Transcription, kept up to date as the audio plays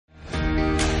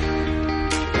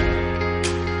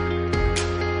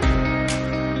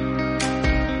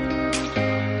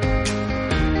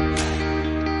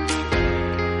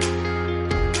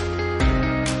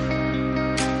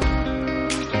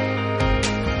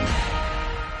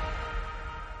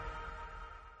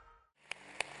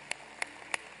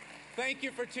Thank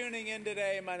you for tuning in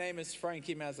today. My name is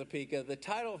Frankie Mazzapica. The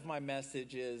title of my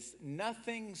message is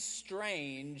Nothing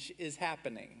Strange is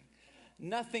Happening.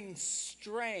 Nothing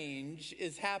strange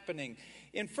is happening.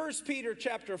 In 1 Peter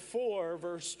chapter 4,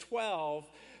 verse 12,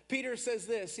 Peter says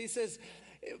this. He says,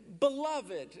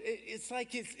 Beloved, it's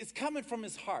like it's coming from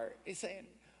his heart. He's saying,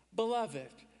 Beloved,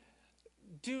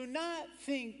 do not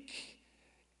think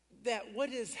that what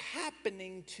is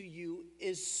happening to you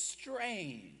is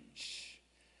strange.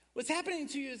 What's happening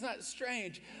to you is not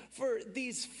strange, for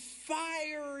these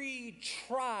fiery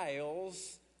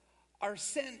trials are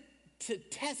sent to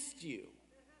test you.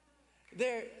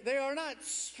 They are not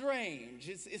strange.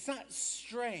 It's not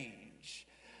strange.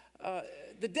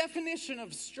 The definition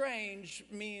of strange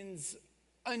means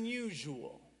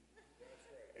unusual.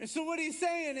 And so what he's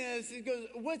saying is, he goes,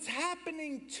 what's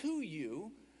happening to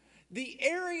you, the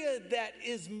area that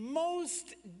is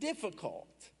most difficult,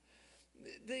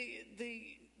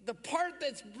 the part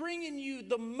that's bringing you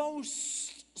the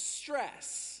most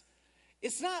stress,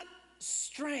 it's not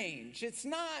strange. It's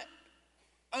not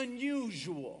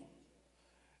unusual.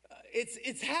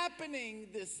 It's happening,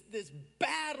 this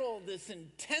battle, this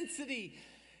intensity,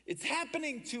 it's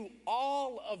happening to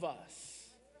all of us.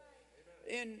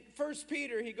 In 1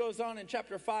 Peter, he goes on in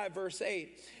chapter 5, verse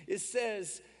 8, it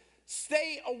says,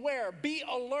 stay aware, be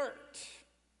alert,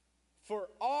 for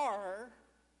our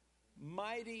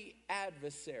mighty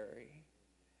adversary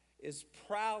is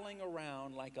prowling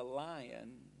around like a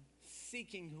lion,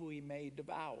 seeking who he may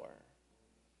devour.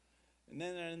 And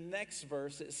then in the next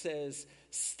verse it says,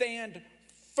 stand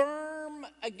firm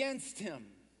against him.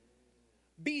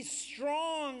 Be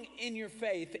strong in your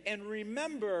faith, and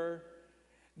remember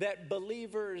that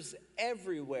believers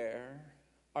everywhere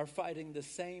are fighting the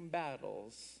same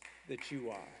battles that you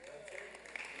are.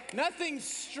 Nothing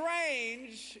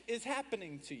strange is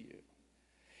happening to you.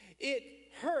 It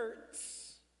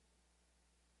hurts,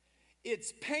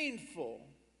 it's painful,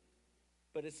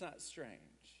 but it's not strange.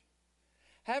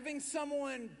 Having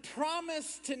someone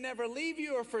promise to never leave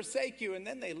you or forsake you, and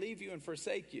then they leave you and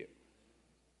forsake you,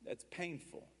 that's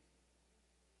painful.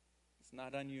 It's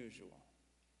not unusual.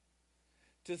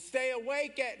 To stay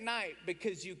awake at night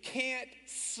because you can't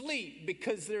sleep,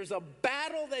 because there's a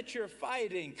battle that you're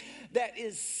fighting that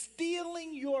is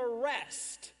stealing your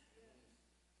rest.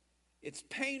 It's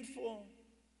painful.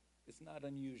 It's not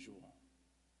unusual.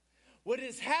 What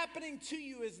is happening to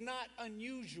you is not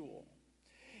unusual.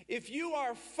 If you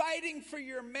are fighting for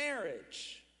your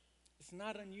marriage, it's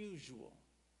not unusual.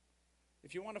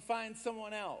 If you want to find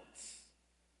someone else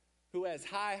who has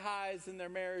high highs in their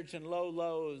marriage and low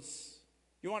lows,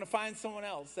 you want to find someone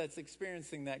else that's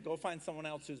experiencing that, go find someone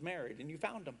else who's married, and you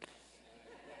found them.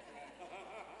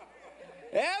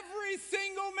 Every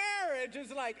single marriage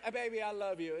is like, oh, baby, I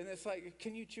love you. And it's like,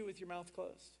 can you chew with your mouth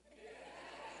closed?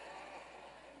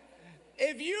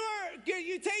 If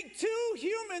you take two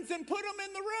humans and put them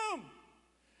in the room.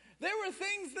 There were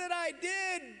things that I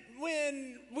did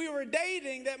when we were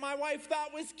dating that my wife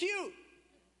thought was cute.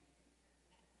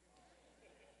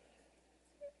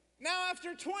 Now,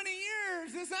 after 20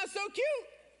 years, it's not so cute.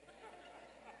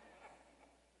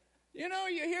 You know,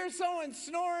 you hear someone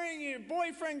snoring, your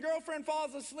boyfriend, girlfriend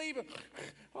falls asleep.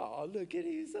 Oh, look at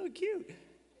him, he's so cute.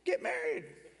 Get married.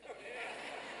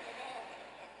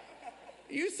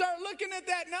 You start looking at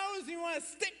that nose and you want to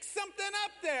stick something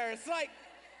up there. It's like,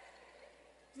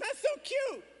 that's so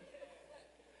cute.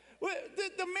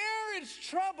 The marriage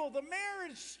trouble, the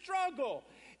marriage struggle,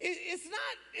 it's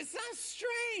not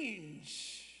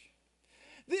strange.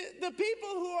 The people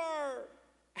who are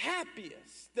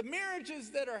happiest, the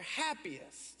marriages that are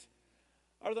happiest,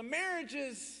 are the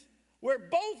marriages where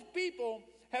both people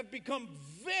have become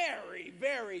very,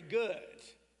 very good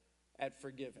at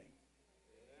forgiving.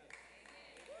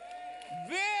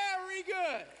 Very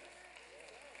good.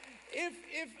 If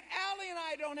Allie and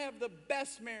I don't have the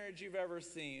best marriage you've ever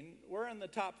seen, we're in the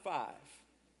top 5.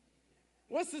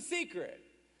 What's the secret?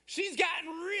 She's gotten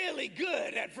really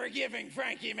good at forgiving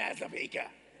Frankie Mazzapica.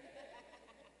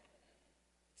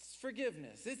 It's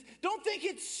forgiveness. Don't think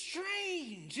it's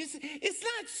strange. It's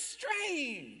not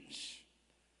strange.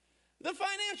 The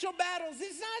financial battles,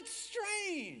 it's not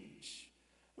strange.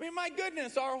 I mean, my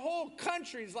goodness, our whole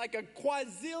country's like $1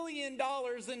 quadrillion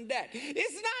in debt.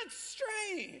 It's not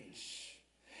strange.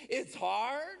 It's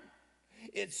hard.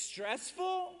 It's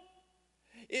stressful.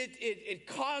 It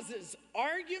causes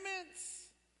arguments.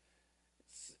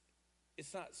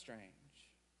 It's not strange.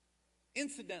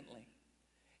 Incidentally,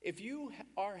 if you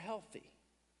are healthy,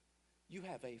 you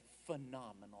have a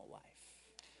phenomenal life.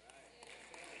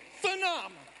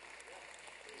 Phenomenal.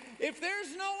 If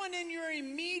there's no one in your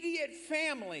immediate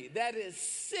family that is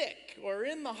sick or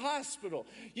in the hospital,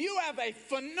 you have a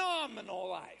phenomenal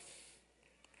life.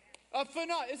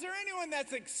 Is there anyone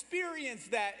that's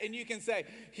experienced that and you can say,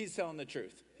 he's telling the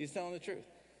truth? He's telling the truth.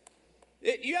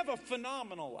 You have a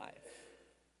phenomenal life.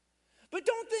 But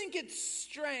don't think it's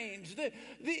strange.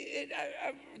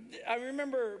 I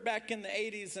remember back in the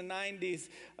 80s and 90s,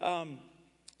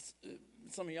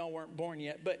 some of y'all weren't born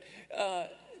yet, but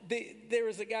there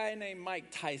was a guy named Mike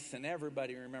Tyson.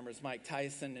 Everybody remembers Mike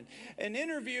Tyson. And an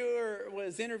interviewer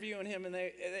was interviewing him, and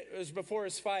it was before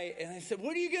his fight. And they said,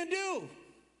 what are you going to do?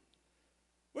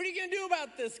 What are you going to do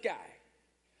about this guy?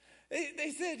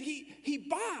 They said he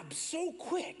bobs so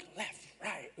quick,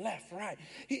 left, right.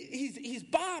 He's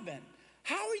bobbing.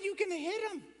 How are you going to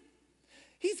hit him?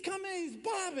 He's coming, he's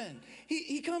bobbing.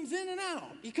 He comes in and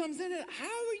out. How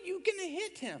are you going to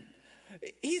hit him?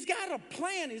 He's got a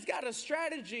plan. He's got a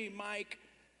strategy, Mike,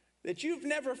 that you've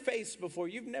never faced before.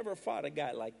 You've never fought a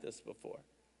guy like this before.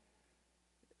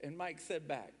 And Mike said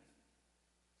back,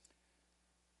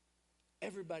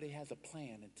 everybody has a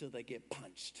plan until they get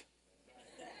punched.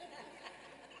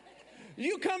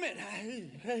 You come in,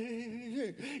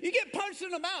 you get punched in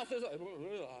the mouth. It's like,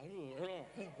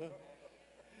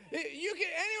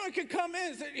 anyone can come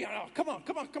in and say, come on.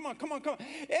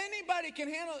 Anybody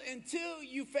can handle it until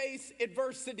you face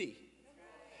adversity.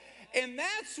 And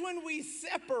that's when we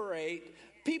separate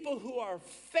people who are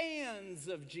fans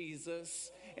of Jesus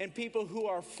and people who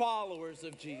are followers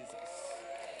of Jesus.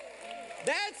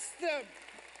 That's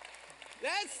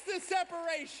the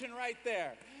separation right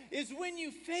there. Is when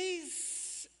you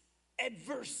face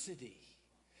adversity.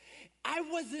 I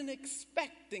wasn't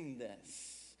expecting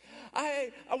this.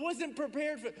 I wasn't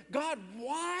prepared for it. God,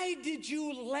 why did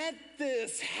you let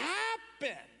this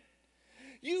happen?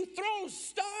 You throw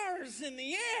stars in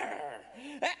the air.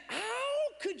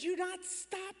 How could you not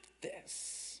stop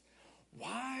this?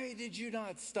 Why did you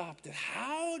not stop this?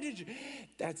 How did you?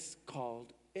 That's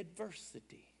called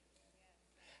adversity.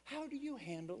 How do you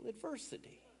handle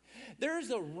adversity?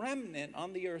 There's a remnant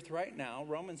on the earth right now.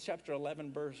 Romans chapter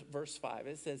 11, verse 5.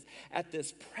 It says, at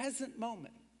this present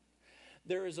moment,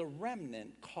 there is a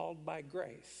remnant called by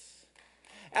grace.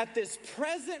 At this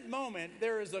present moment,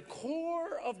 there is a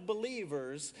core of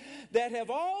believers that have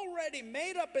already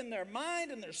made up in their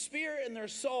mind and their spirit and their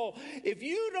soul, if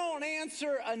you don't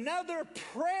answer another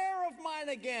prayer of mine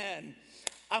again,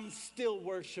 I'm still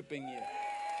worshiping you.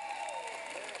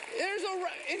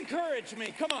 Encourage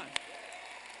me, come on.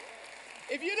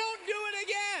 If you don't do it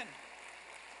again,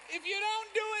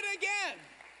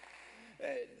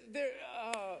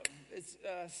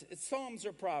 it's Psalms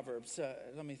or Proverbs.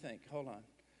 Let me think. Hold on.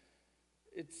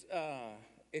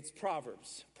 It's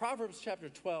Proverbs. Proverbs chapter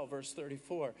 12, verse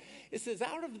 34. It says,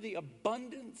 out of the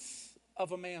abundance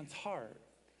of a man's heart.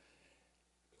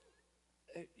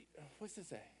 What's it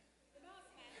say?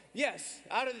 Yes,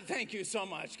 thank you so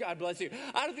much. God bless you.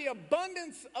 Out of the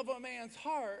abundance of a man's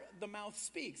heart, the mouth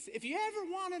speaks. If you ever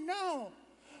want to know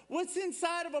what's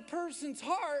inside of a person's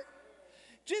heart,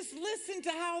 just listen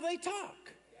to how they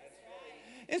talk.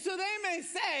 And so they may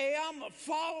say, I'm a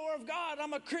follower of God,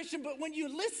 I'm a Christian, but when you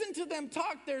listen to them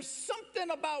talk, there's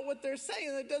something about what they're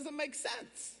saying that doesn't make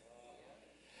sense.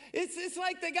 It's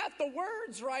like they got the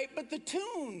words right, but the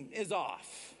tune is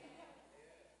off.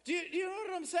 Do you know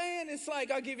what I'm saying? It's like,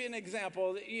 I'll give you an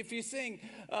example. If you sing,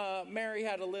 Mary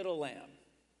Had a Little Lamb.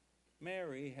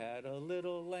 Mary had a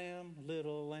little lamb,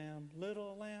 little lamb,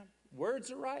 little lamb.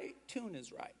 Words are right, tune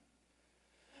is right.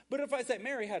 But if I say,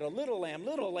 Mary had a little lamb,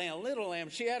 little lamb, little lamb,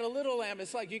 she had a little lamb,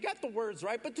 it's like, you got the words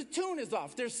right, but the tune is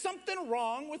off. There's something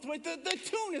wrong with what the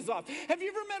tune is off. Have you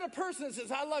ever met a person that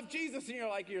says, I love Jesus, and you're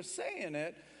like, you're saying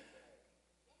it,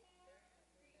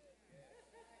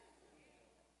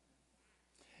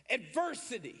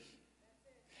 Adversity.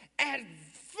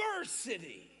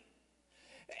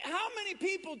 How many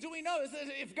people do we know?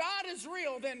 If God is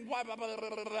real, then blah, blah, blah, blah,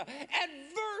 blah, blah.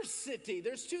 Adversity.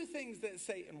 There's two things that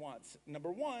Satan wants. Number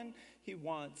one, he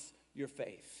wants your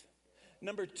faith.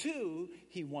 Number two,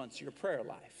 he wants your prayer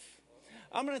life.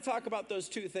 I'm going to talk about those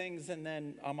two things and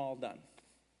then I'm all done.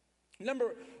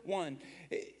 Number one,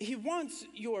 he wants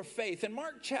your faith. In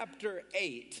Mark chapter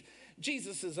 8,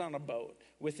 Jesus is on a boat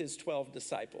with his 12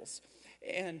 disciples.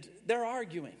 And they're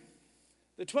arguing.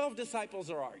 The 12 disciples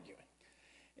are arguing.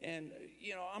 And,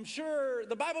 I'm sure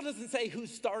the Bible doesn't say who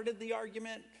started the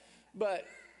argument, but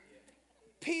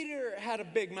Peter had a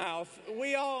big mouth.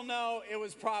 We all know it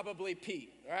was probably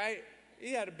Pete, right?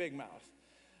 He had a big mouth.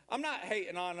 I'm not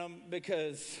hating on him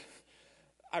because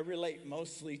I relate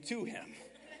mostly to him.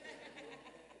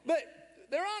 But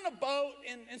they're on a boat,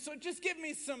 and so just give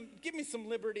me some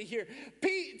liberty here.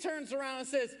 Pete turns around and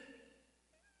says,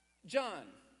 John,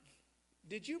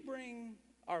 did you bring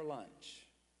our lunch?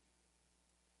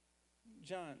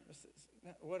 John says,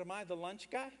 what, am I the lunch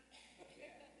guy?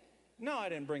 No, I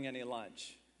didn't bring any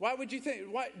lunch. Why would you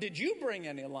think, what, did you bring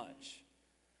any lunch?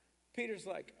 Peter's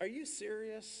like, are you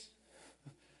serious?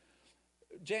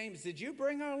 James, did you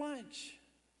bring our lunch?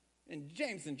 And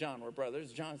James and John were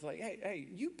brothers. John's like, hey,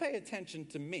 you pay attention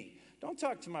to me. Don't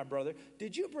talk to my brother.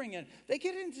 Did you bring in? They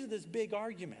get into this big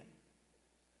argument.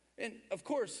 And of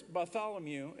course,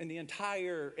 Bartholomew in the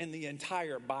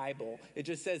entire Bible, it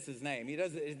just says his name. He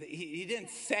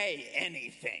didn't say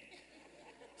anything.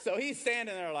 So he's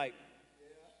standing there like,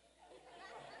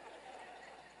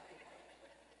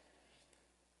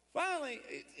 finally,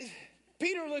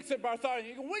 Peter looks at Bartholomew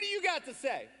and goes, what do you got to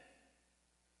say?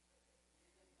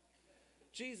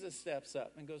 Jesus steps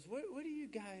up and goes, what are you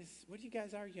guys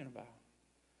arguing about?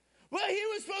 Well, he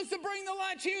was supposed to bring the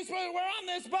lunch. We're on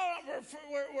this boat.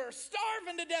 We're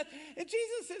starving to death. And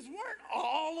Jesus says, weren't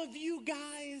all of you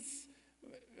guys,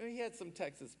 he had some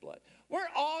Texas blood.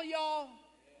 Weren't all y'all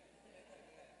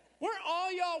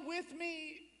with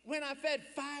me when I fed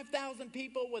 5,000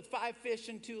 people with 5 fish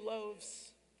and 2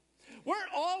 loaves?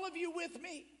 Weren't all of you with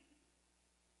me?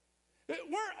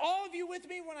 Weren't all of you with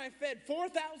me when I fed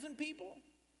 4,000 people?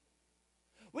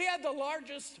 We had the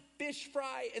largest fish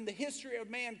fry in the history of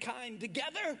mankind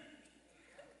together.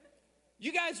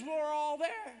 You guys were all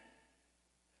there.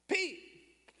 Pete,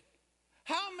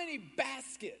 how many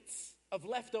baskets of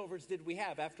leftovers did we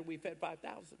have after we fed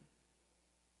 5,000?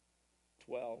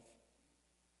 12.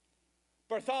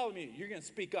 Bartholomew, you're going to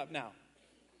speak up now.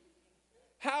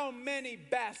 How many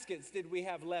baskets did we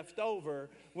have left over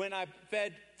when I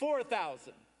fed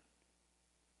 4,000?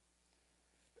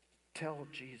 Tell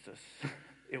Jesus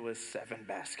it was 7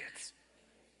 baskets.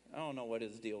 I don't know what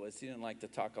his deal was. He didn't like to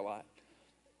talk a lot.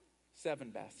 7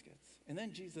 baskets. And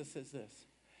then Jesus says this.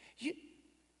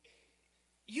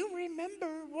 You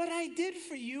remember what I did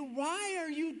for you. Why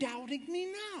are you doubting me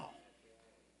now?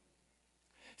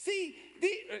 See,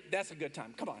 that's a good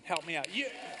time. Come on, help me out. You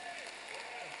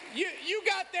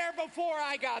got there before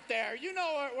I got there. You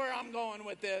know where I'm going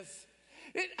with this.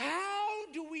 How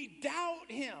do we doubt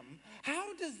him?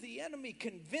 How does the enemy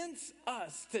convince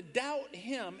us to doubt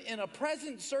him in a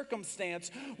present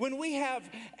circumstance when we have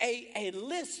a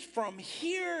list from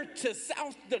here to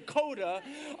South Dakota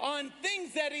on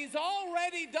things that he's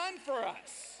already done for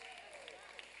us?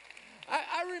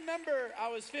 I remember I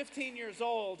was 15 years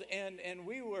old and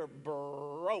we were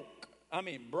broke. I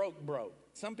mean, broke.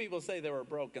 Some people say they were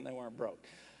broke and they weren't broke.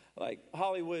 Like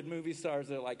Hollywood movie stars,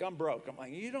 they're like, I'm broke. I'm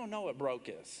like, you don't know what broke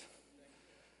is.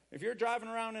 If you're driving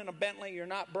around in a Bentley, you're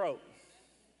not broke.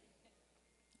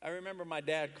 I remember my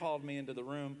dad called me into the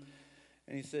room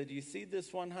and he said, you see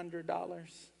this $100?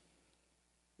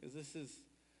 Because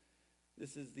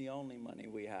this is the only money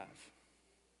we have.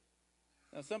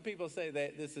 Now, some people say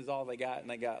that this is all they got and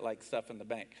they got like stuff in the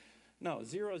bank. No,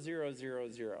 0, 0, 0,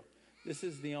 0. This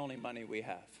is the only money we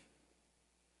have.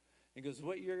 He goes,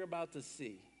 what you're about to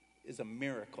see is a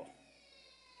miracle.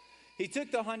 He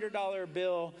took the $100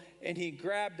 bill and he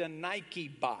grabbed a Nike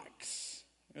box.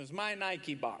 It was my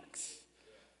Nike box.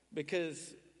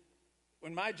 Because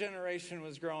when my generation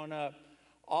was growing up,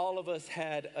 all of us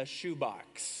had a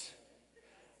shoebox.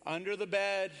 Under the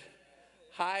bed,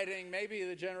 hiding, maybe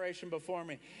the generation before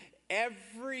me.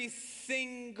 Every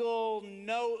single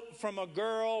note from a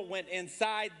girl went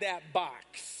inside that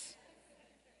box.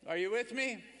 Are you with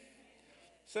me?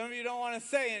 Some of you don't want to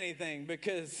say anything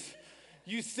because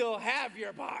you still have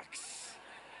your box.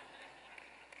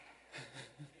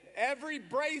 Every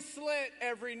bracelet,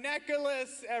 every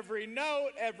necklace, every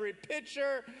note, every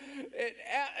picture,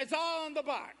 it's all in the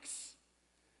box.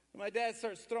 My dad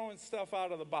starts throwing stuff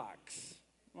out of the box.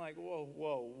 I'm like,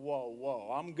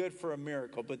 whoa. I'm good for a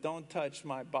miracle, but don't touch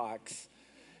my box.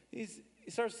 He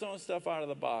starts throwing stuff out of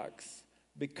the box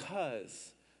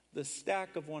because the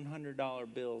stack of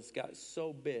 $100 bills got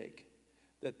so big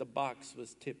that the box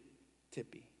was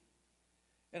tippy.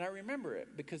 And I remember it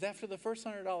because after the first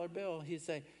 $100 bill, he'd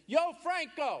say, yo,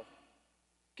 Franco,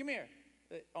 come here.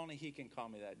 Only he can call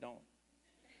me that, don't.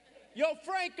 Yo,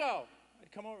 Franco.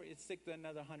 I'd come over, he'd stick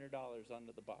another $100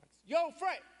 under the box. Yo,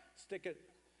 Frank. Stick it.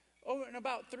 Over in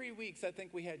about 3 weeks, I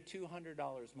think we had $200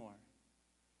 more.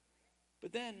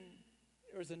 But then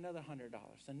there was another $100,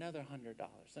 another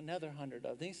 $100.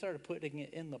 Then he started putting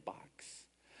it in the box.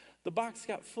 The box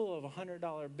got full of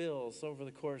 $100 bills over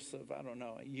the course of, I don't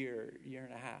know, a year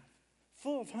and a half.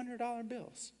 Full of $100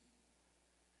 bills.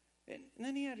 And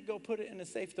then he had to go put it in a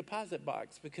safe deposit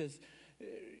box because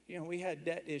We had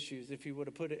debt issues. If he would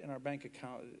have put it in our bank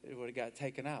account, it would have got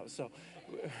taken out. So,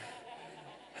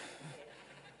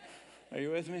 are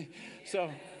you with me? So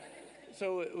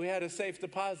we had a safe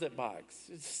deposit box.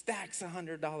 It stacks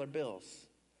 $100 bills.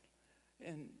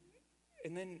 And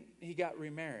then he got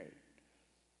remarried.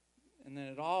 And then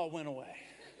it all went away.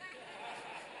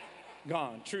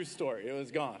 Gone. True story. It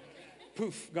was gone.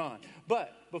 Poof, gone.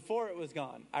 But before it was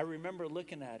gone, I remember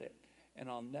looking at it, and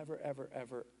I'll never, ever,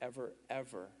 ever, ever,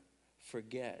 ever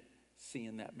forget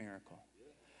seeing that miracle.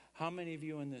 How many of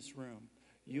you in this room,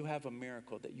 you have a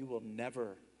miracle that you will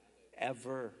never,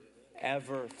 ever,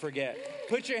 ever forget?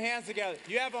 Put your hands together.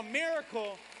 You have a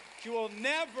miracle you will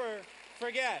never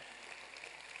forget.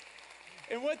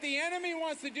 And what the enemy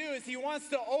wants to do is he wants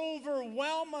to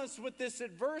overwhelm us with this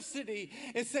adversity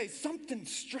and say, something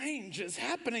strange is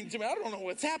happening to me. I don't know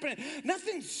what's happening.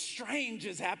 Nothing strange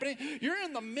is happening. You're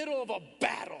in the middle of a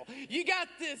battle. You got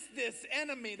this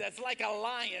enemy that's like a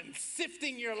lion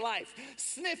sifting your life,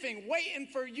 sniffing, waiting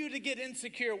for you to get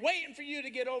insecure, waiting for you to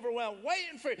get overwhelmed,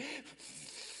 waiting for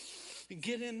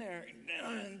get in there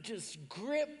and just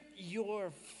grip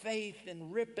your faith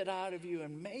and rip it out of you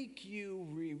and make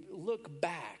you look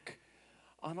back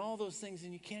on all those things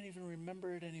and you can't even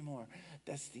remember it anymore.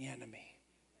 That's the enemy.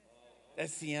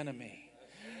 That's the enemy.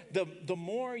 The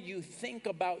more you think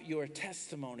about your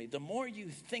testimony, the more you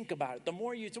think about it, the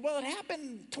more you say, well, it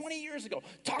happened 20 years ago.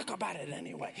 Talk about it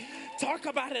anyway. Talk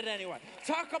about it anyway.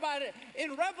 Talk about it.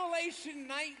 In Revelation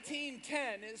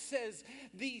 19:10, it says,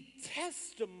 the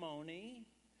testimony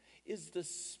is the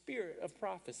spirit of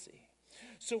prophecy.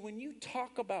 So when you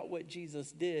talk about what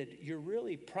Jesus did, you're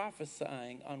really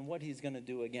prophesying on what he's going to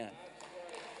do again.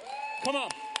 Come on,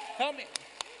 help me.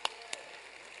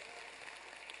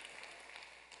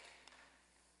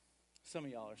 Some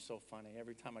of y'all are so funny.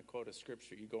 Every time I quote a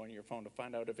scripture, you go on your phone to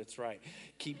find out if it's right.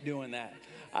 Keep doing that.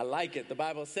 I like it. The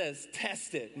Bible says,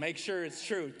 test it. Make sure it's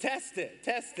true. Test it.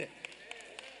 Test it.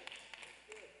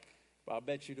 Well, I'll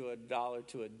bet you $1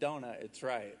 to a donut, it's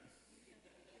right.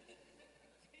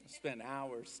 I spend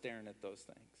hours staring at those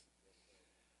things.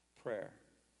 Prayer.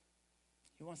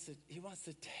 He wants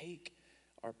to take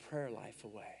our prayer life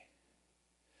away.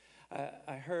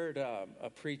 I heard a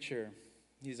preacher.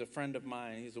 He's a friend of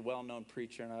mine. He's a well-known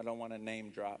preacher, and I don't want to name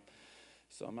drop,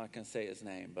 so I'm not going to say his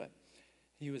name. But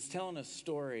he was telling a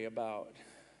story about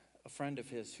a friend of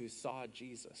his who saw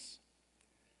Jesus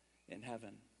in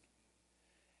heaven.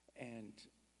 And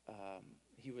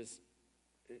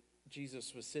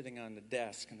Jesus was sitting on the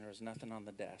desk, and there was nothing on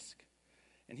the desk.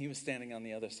 And he was standing on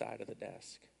the other side of the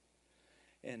desk.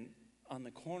 And on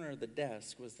the corner of the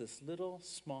desk was this little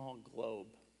small globe.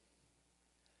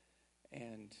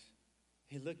 And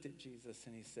he looked at Jesus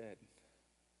and he said,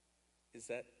 is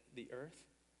that the earth?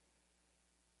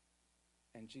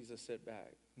 And Jesus said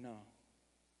back, no,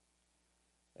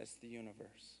 that's the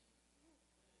universe.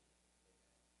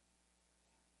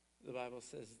 The Bible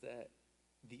says that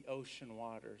the ocean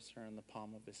waters are in the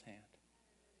palm of his hand.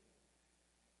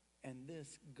 And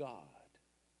this God,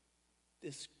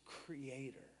 this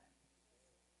creator,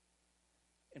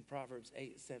 in Proverbs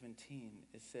 8:17,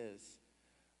 it says,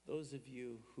 those of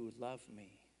you who love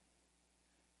me,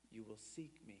 you will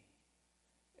seek me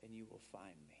and you will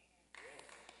find me.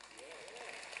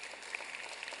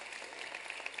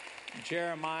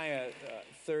 Jeremiah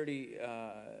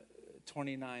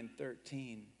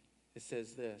 29:13, it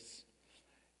says this,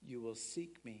 you will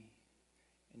seek me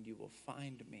and you will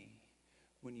find me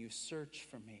when you search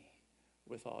for me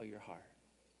with all your heart.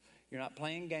 You're not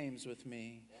playing games with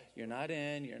me. You're not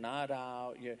in, you're not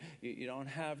out. You don't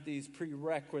have these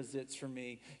prerequisites for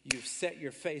me. You've set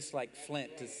your face like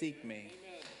flint to seek me,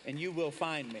 and you will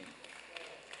find me.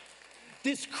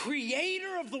 This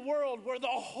creator of the world, where the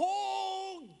whole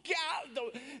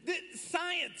the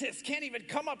scientists can't even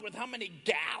come up with how many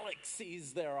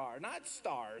galaxies there are. Not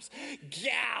stars,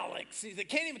 galaxies. They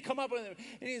can't even come up with them.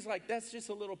 And he's like, that's just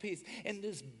a little piece. And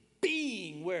this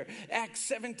being, where Acts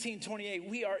 17:28,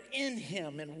 we are in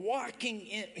him and walking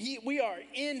in. We are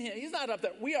in him. He's not up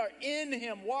there. We are in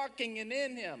him, walking and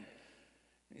in him.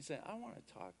 And he said, I want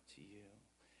to talk to you.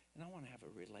 And I want to have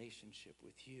a relationship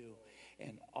with you.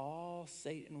 And all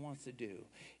Satan wants to do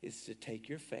is to take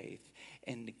your faith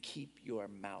and to keep your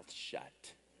mouth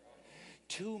shut.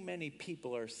 Too many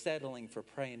people are settling for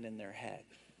praying in their head.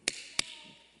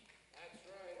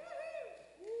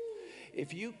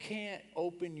 If you can't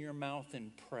open your mouth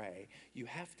and pray, you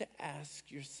have to ask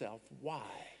yourself why.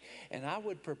 And I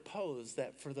would propose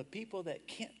that for the people that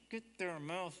can't get their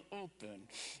mouth open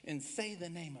and say the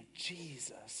name of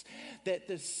Jesus, that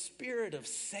the spirit of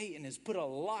Satan has put a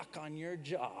lock on your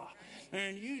jaw.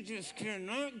 And you just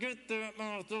cannot get that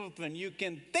mouth open. You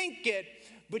can think it,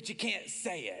 but you can't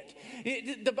say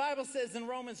it. The Bible says in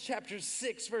Romans chapter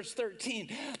 6, verse 13,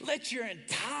 let your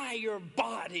entire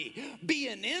body be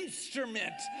an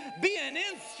instrument. Be an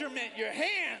instrument. Your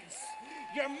hands,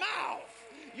 your mouth,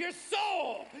 your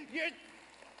soul,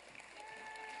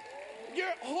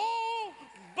 your whole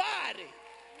body.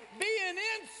 Be an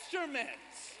instrument.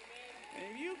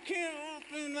 If you can't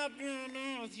open up your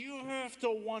mouth, you have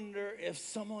to wonder if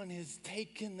someone has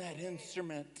taken that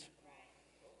instrument.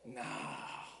 No.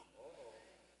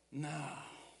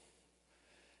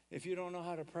 If you don't know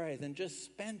how to pray, then just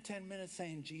spend 10 minutes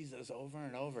saying Jesus over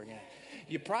and over again.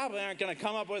 You probably aren't going to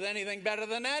come up with anything better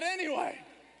than that anyway.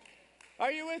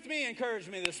 Are you with me? Encourage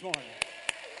me this morning.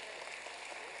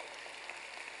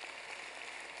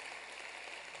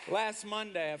 Last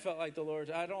Monday, I felt like the Lord,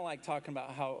 I don't like talking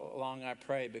about how long I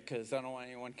pray because I don't want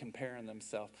anyone comparing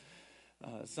themselves.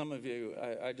 Some of you,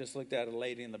 I just looked at a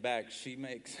lady in the back. She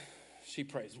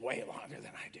prays way longer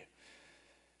than I do.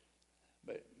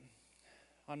 But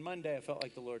on Monday, I felt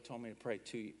like the Lord told me to pray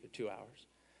 2 hours.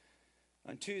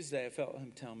 On Tuesday, I felt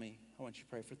him tell me, I want you to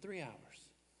pray for 3 hours.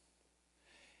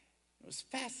 It was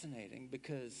fascinating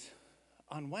because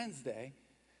on Wednesday,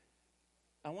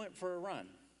 I went for a run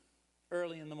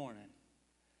early in the morning.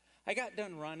 I got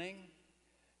done running,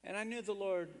 and I knew the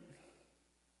Lord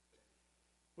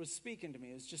was speaking to me.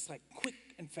 It was just like quick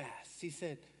and fast. He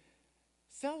said,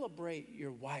 celebrate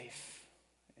your wife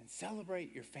and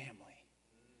celebrate your family.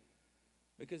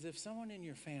 Because if someone in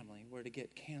your family were to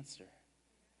get cancer,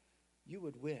 you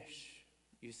would wish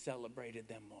you celebrated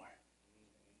them more.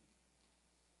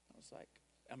 I was like,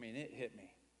 it hit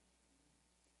me.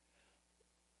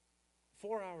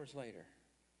 4 hours later,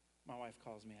 my wife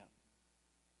calls me up.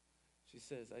 She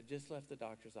says, I just left the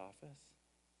doctor's office,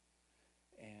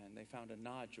 and they found a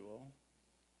nodule,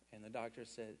 and the doctor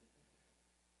said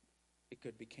it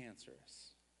could be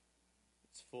cancerous.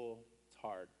 It's full, it's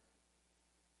hard.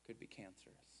 Could be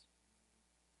cancerous.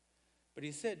 But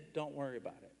he said, don't worry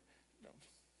about it. No.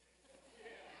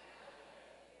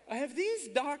 Have these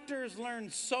doctors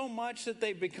learned so much that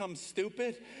they've become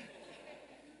stupid?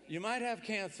 You might have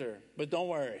cancer, but don't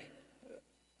worry.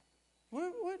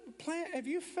 What plant? Have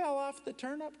you fell off the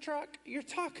turnip truck? You're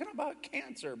talking about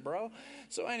cancer, bro.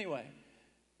 So anyway,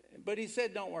 but he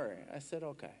said, don't worry. I said,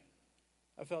 okay.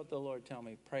 I felt the Lord tell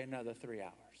me, pray another 3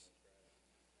 hours.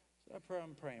 So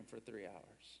I'm praying for 3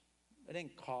 hours. I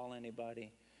didn't call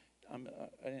anybody. I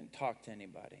didn't talk to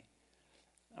anybody.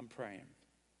 I'm praying.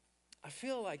 I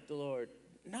feel like the Lord,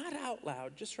 not out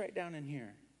loud, just right down in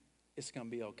here, it's going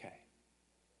to be okay.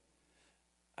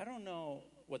 I don't know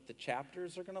what the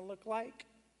chapters are going to look like.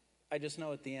 I just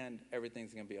know at the end,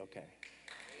 everything's going to be okay.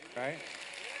 Right?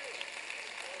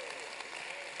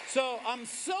 So I'm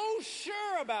so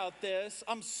sure about this.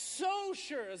 I'm so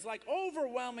sure. It's like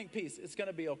overwhelming peace. It's going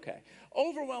to be okay.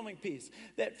 Overwhelming peace.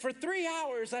 That for 3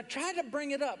 hours, I tried to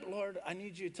bring it up. Lord, I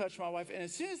need you to touch my wife. And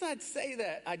as soon as I'd say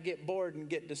that, I'd get bored and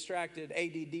get distracted.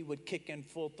 ADD would kick in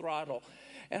full throttle.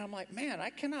 And I'm like, man, I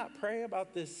cannot pray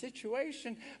about this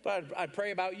situation, but I'd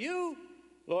pray about you.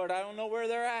 Lord, I don't know where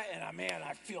they're at, and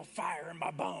I feel fire in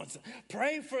my bones.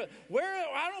 Pray for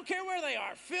I don't care where they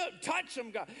are. Touch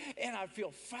them, God. And I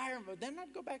feel fire, but then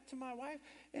I'd go back to my wife,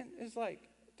 and it's like,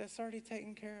 that's already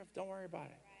taken care of. Don't worry about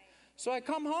it. So I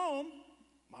come home,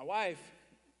 my wife,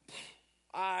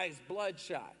 eyes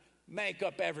bloodshot,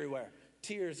 makeup everywhere,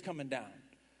 tears coming down.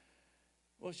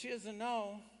 Well, she doesn't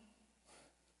know.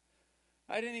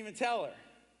 I didn't even tell her.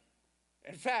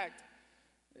 In fact,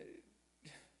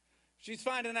 she's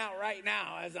finding out right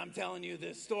now as I'm telling you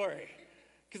this story.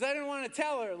 Because I didn't want to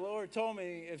tell her. The Lord told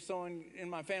me if someone in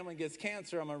my family gets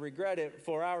cancer, I'm going to regret it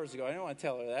 4 hours ago. I didn't want to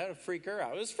tell her that. It would freak her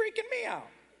out. It was freaking me out.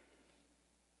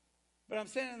 But I'm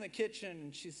standing in the kitchen,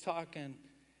 and she's talking,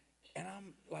 and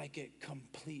I'm like at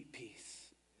complete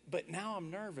peace. But now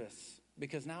I'm nervous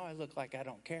because now I look like I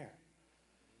don't care.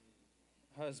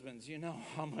 Husbands, you know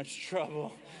how much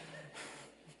trouble.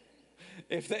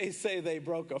 If they say they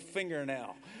broke a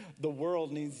fingernail, the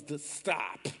world needs to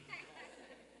stop.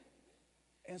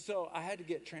 And so I had to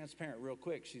get transparent real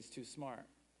quick. She's too smart.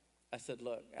 I said,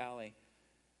 look, Allie,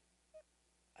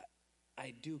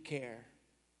 I do care,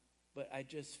 but I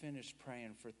just finished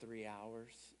praying for 3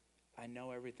 hours. I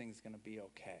know everything's going to be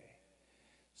okay.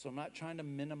 So I'm not trying to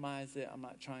minimize it. I'm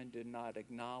not trying to not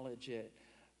acknowledge it,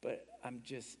 but I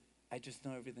just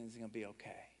know everything's going to be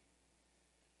okay.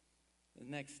 The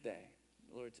next day,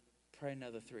 the Lord, pray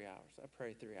another 3 hours. I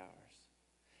pray 3 hours.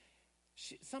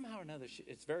 Somehow or another,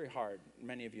 it's very hard,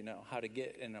 many of you know, how to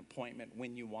get an appointment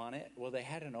when you want it. Well, they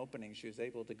had an opening. She was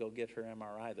able to go get her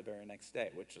MRI the very next day,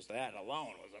 which is that alone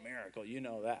was a miracle. You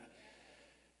know that.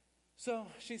 So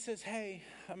she says, hey,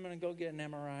 I'm going to go get an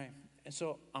MRI. And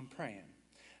so I'm praying.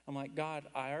 I'm like, God,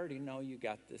 I already know you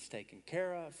got this taken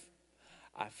care of.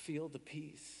 I feel the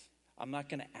peace. I'm not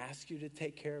going to ask you to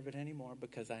take care of it anymore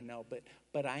because I know.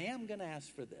 But I am going to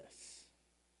ask for this.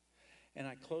 And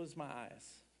I closed my eyes.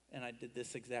 And I did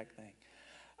this exact thing.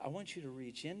 I want you to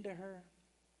reach into her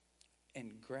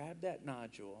and grab that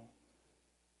nodule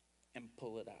and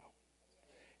pull it out.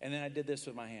 And then I did this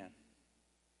with my hand.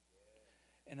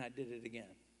 And I did it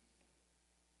again.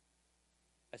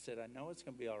 I said, I know it's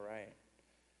going to be all right,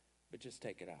 but just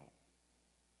take it out.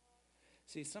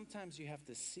 See, sometimes you have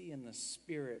to see in the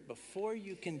spirit before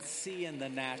you can see in the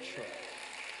natural.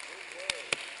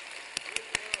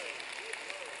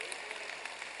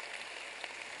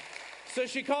 So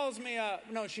she calls me,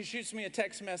 she shoots me a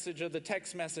text message of the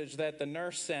text message that the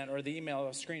nurse sent, or the email, a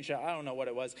screenshot, I don't know what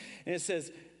it was. And it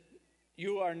says,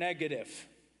 you are negative.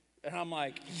 And I'm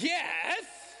like, yes.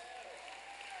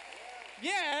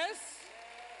 Yes.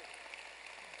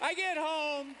 I get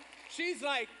home. She's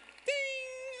like,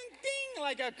 ding,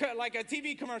 ding, like a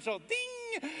TV commercial,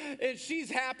 ding. And she's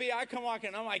happy. I come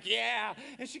walking. I'm like, yeah.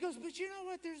 And she goes, but you know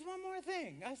what? There's one more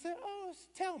thing. I said, oh,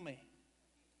 tell me.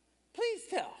 Please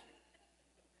tell.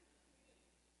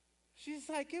 She's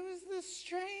like, it was the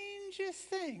strangest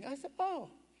thing. I said, oh,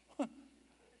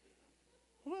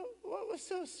 what was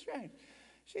so strange?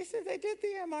 She said they did the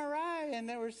MRI and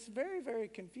they were very, very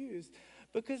confused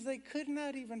because they could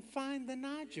not even find the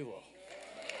nodule.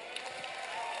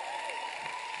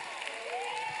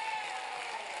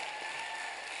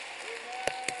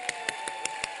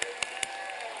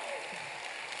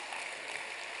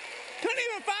 Couldn't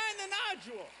even find the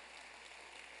nodule.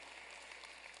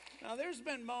 Now, there's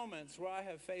been moments where I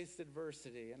have faced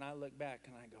adversity, and I look back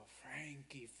and I go,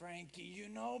 Frankie, you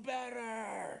know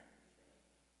better.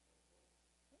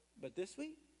 But this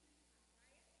week,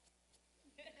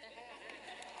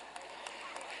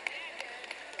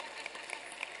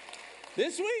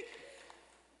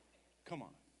 come on.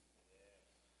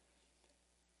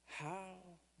 How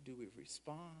do we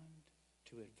respond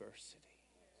to adversity?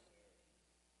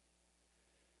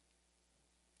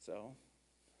 So,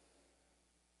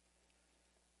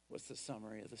 what's the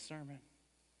summary of the sermon?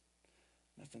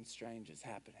 Nothing strange is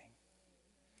happening.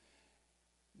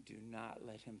 Do not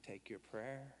let him take your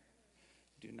prayer.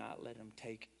 Do not let him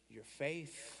take your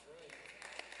faith.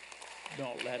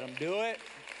 Don't let him do it.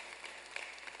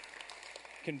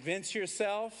 Convince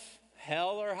yourself,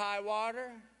 hell or high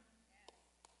water,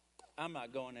 I'm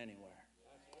not going anywhere.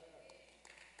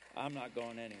 I'm not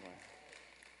going anywhere.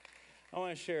 I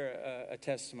want to share a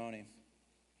testimony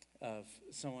of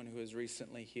someone who is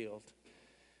recently healed.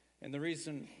 And the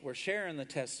reason we're sharing the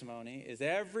testimony is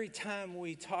every time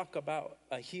we talk about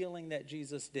a healing that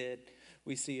Jesus did,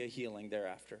 we see a healing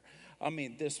thereafter. I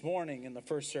mean, this morning in the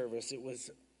first service, it was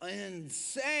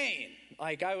insane.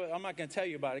 Like, I'm not going to tell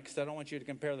you about it because I don't want you to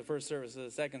compare the first service to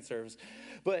the second service.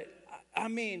 But, I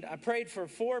mean, I prayed for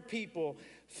 4 people.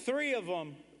 3 of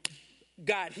them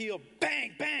got healed.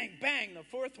 Bang, bang, bang. The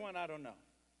 4th one, I don't know.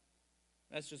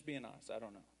 That's just being honest. I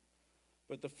don't know.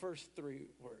 But the first 3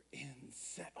 were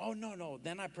insane. Oh, no.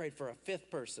 Then I prayed for a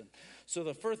 5th person. So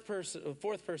the 4th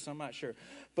person, I'm not sure.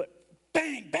 But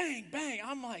bang, bang, bang.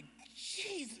 I'm like,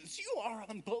 Jesus, you are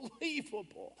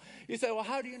unbelievable. You say, well,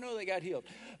 how do you know they got healed?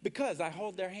 Because I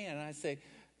hold their hand and I say,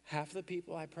 half the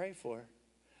people I pray for,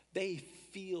 they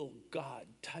feel God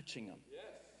touching them. Yes.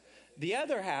 The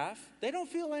other half, they don't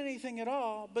feel anything at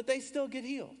all, but they still get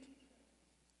healed.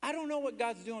 I don't know what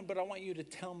God's doing, but I want you to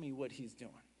tell me what he's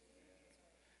doing.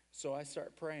 So I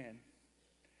start praying,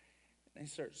 and I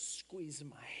start squeezing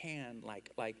my hand like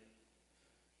I'm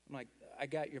like, I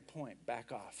got your point,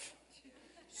 back off.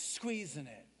 Squeezing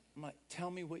it. I'm like, tell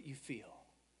me what you feel.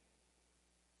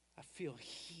 I feel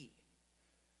heat.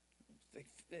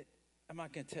 I'm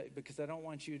not going to tell you because I don't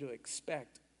want you to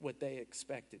expect what they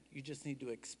expected. You just need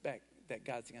to expect that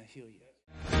God's going to heal you.